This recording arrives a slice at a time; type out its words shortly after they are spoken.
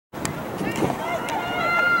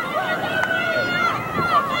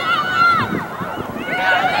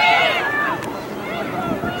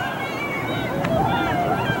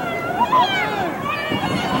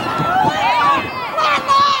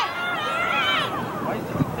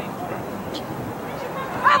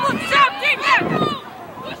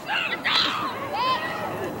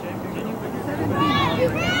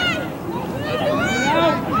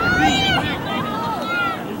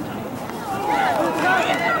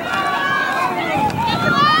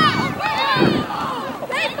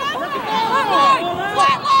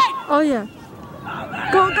Oh yeah.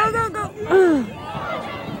 Go, go, go, go.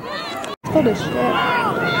 Oh the shit.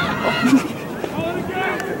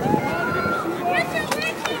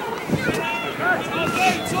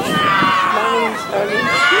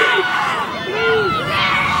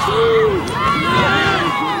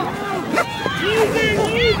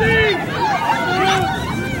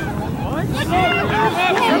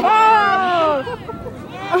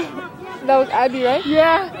 That was Abby, right?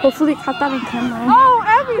 Yeah. Hopefully caught that on camera. Oh,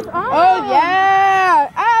 Abby's on. Oh yeah,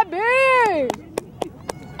 Abby.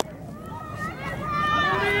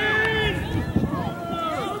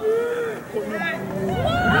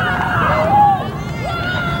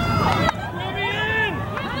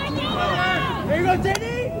 There you go,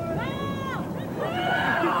 Jenny!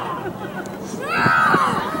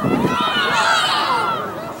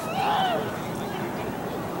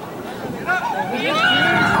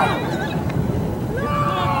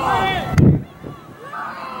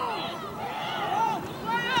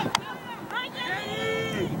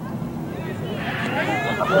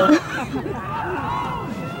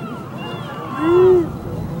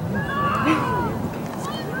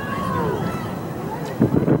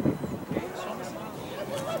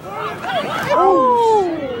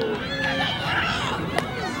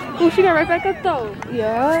 Oh, she got right back up though.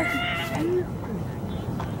 Yeah.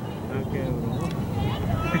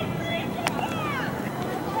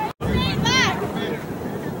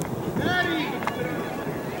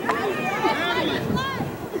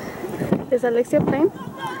 Is Alexia playing?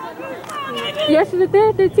 Yes, she's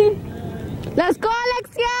there, 13. Let's go,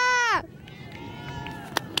 Alexia!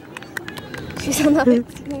 She's on the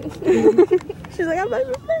 15. She's like, I'm not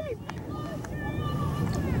even playing.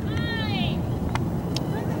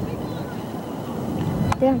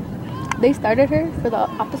 Damn. They started her for the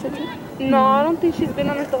opposite team? No, I don't think she's been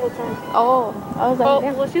on it the whole time. Oh, I was like, Oh,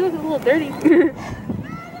 damn. well, she looks a little dirty.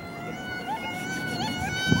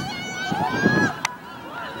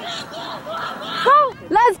 Oh,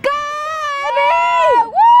 let's go,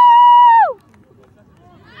 Abby! Woo!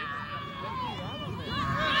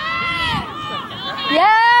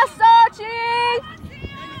 Yes, Sochi!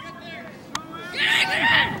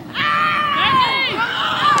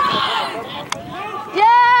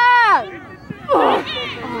 Yeah!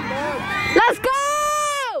 Let's go!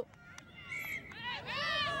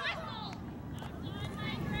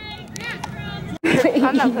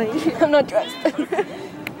 I'm not playing. I'm not dressed.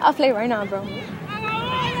 I'll play right now, bro.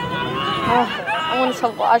 Oh, I want to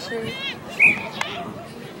watch her.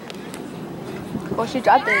 Oh, she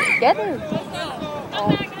dropped it. Get her.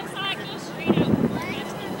 Oh.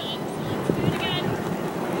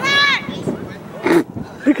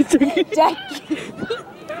 Look at Jackie. Jackie.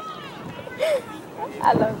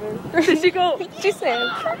 I love her. Where did she go? She said,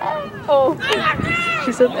 Oh.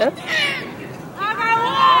 She said that?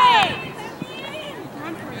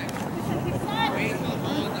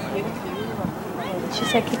 she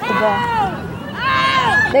said kick the ball.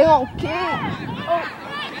 They won't kick. Oh.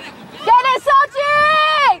 Get it, Sochi!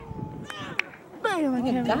 Oh my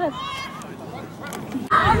God.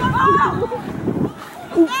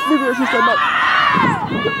 Ooh, look at her, she said that.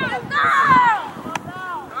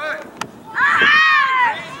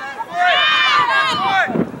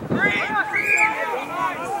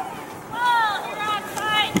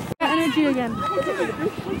 Energy again.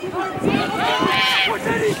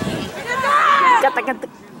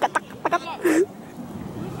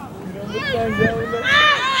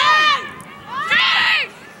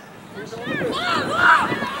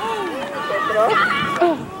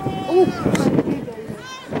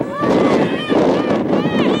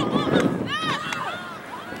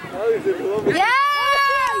 Yeah!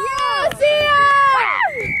 Yeah! See ya!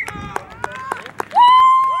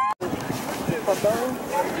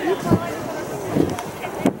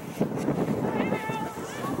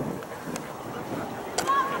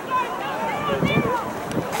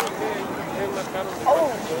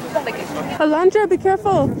 Alondra, be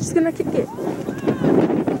careful. She's gonna kick it.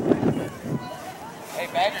 Hey,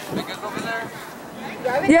 Badgers, we good over there?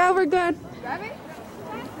 Yeah, we're good.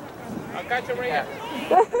 I got you right here.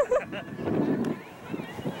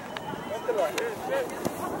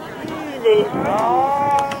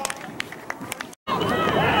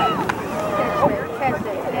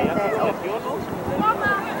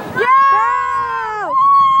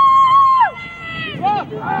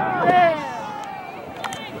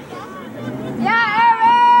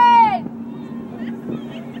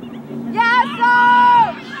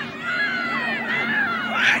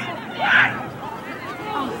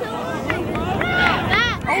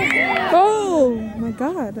 Oh my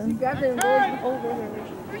God.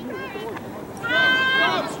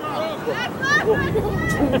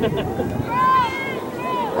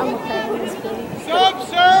 I'm okay in this game. Sub,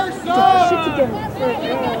 sir, sub! Shit together.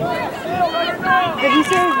 Did he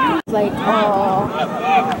say he was like, oh.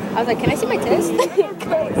 I was like, can I see my test?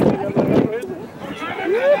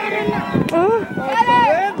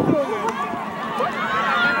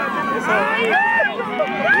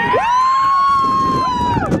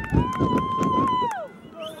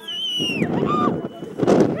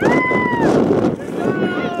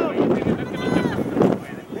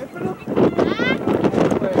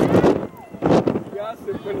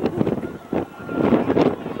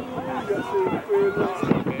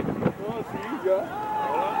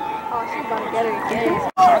 Oh, she's about to get her again.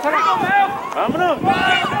 Vámonos.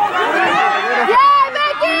 Yeah,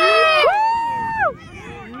 Becky!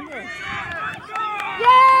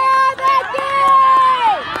 Yeah, Becky!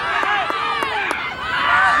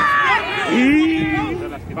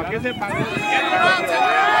 ¿Para qué se pagó?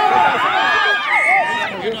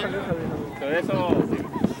 Eso.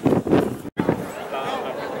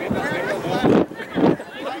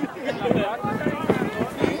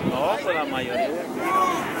 No, pues la mayoría.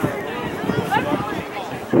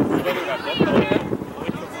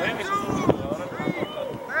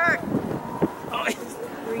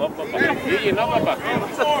 No, papá.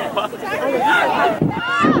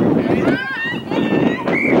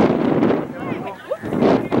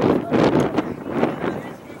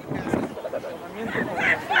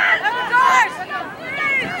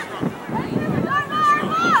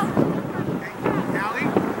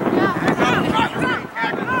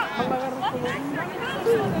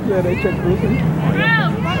 Derecha cruza.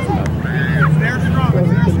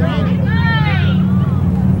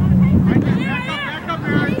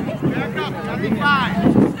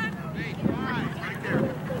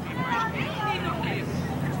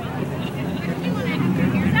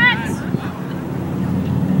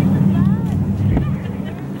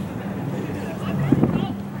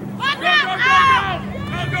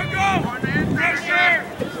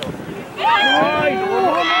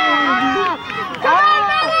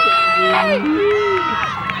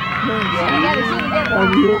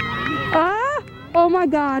 Ah! Oh my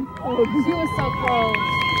God. She was so close.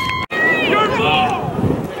 Your ball!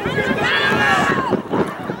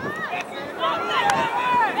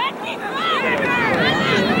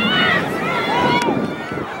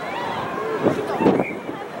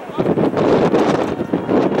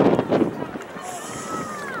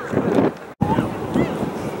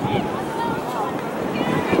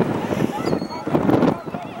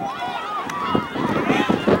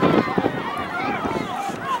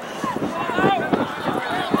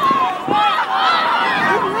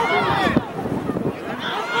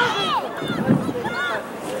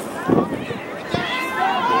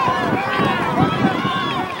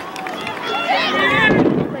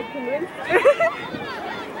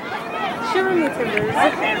 Shiver me timbers.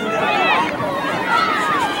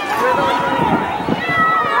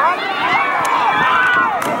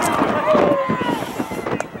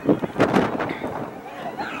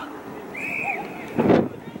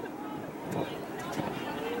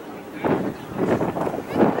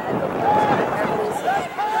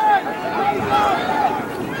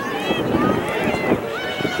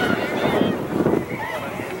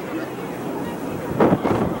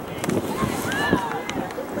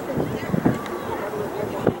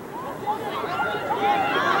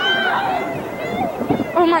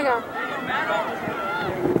 Oh my God.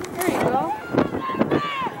 There you go.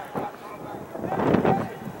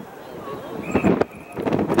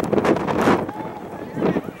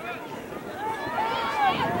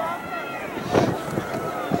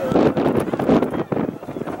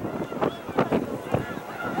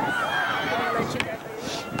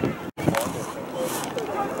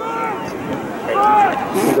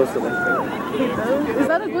 Is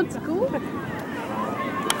that a good school?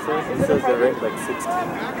 It says they rank like 16.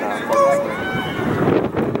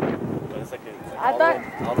 I thought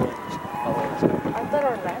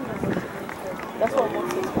Orlando was good. That's what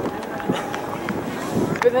most people do.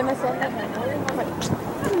 But then I saw that and I was like,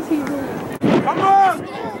 what is he doing? Come on!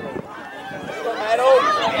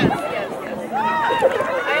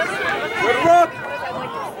 Good luck!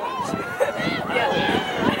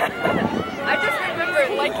 I just remember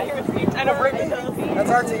liking your feet and a breaking down. That's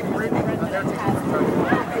our team. Their team.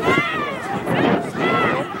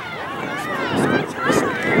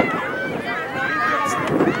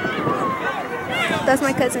 That's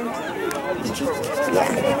my cousin.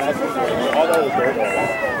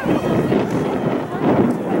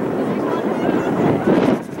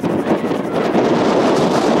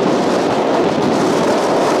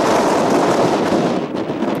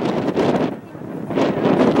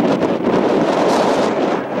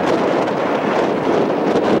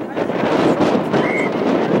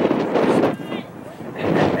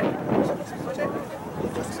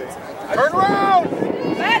 around!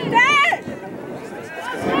 That's it!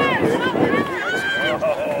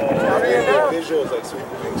 Visuals like sweet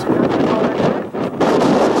things.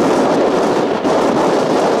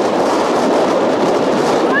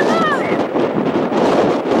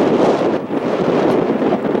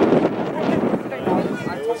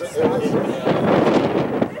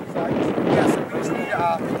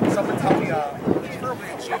 Someone tell me, preferably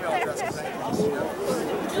a Gmail address, because I think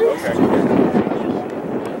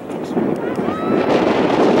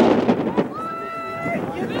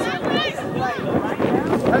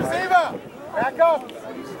Ziva! Back up!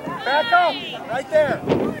 Back up! Right there!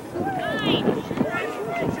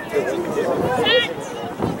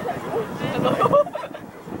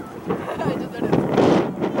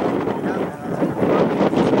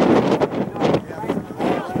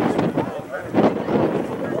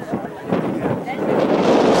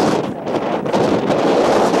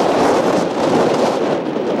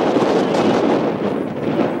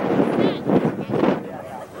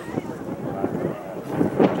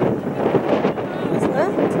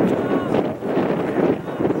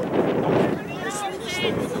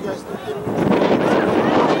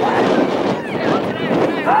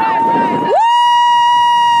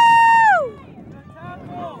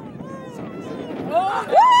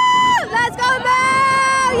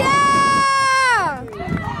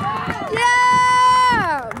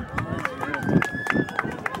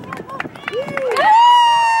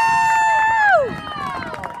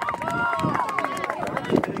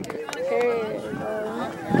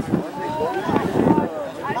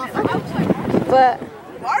 But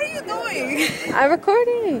What are you doing? I'm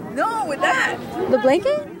recording. No, with that. The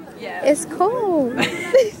blanket? Yeah. It's cold.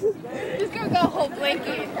 This girl got a whole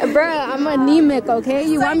blanket. Bruh, I'm anemic, okay?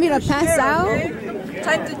 You want me to pass out?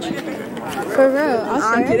 Time to chill. For real,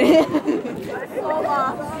 I'm kidding.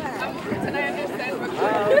 Can I understand what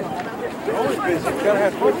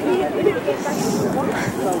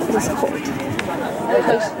It's cold.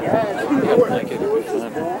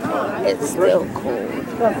 It's still cold.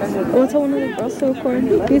 I went to one of the girls to record.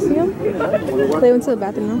 Do you see them? They went to the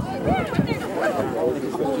bathroom now.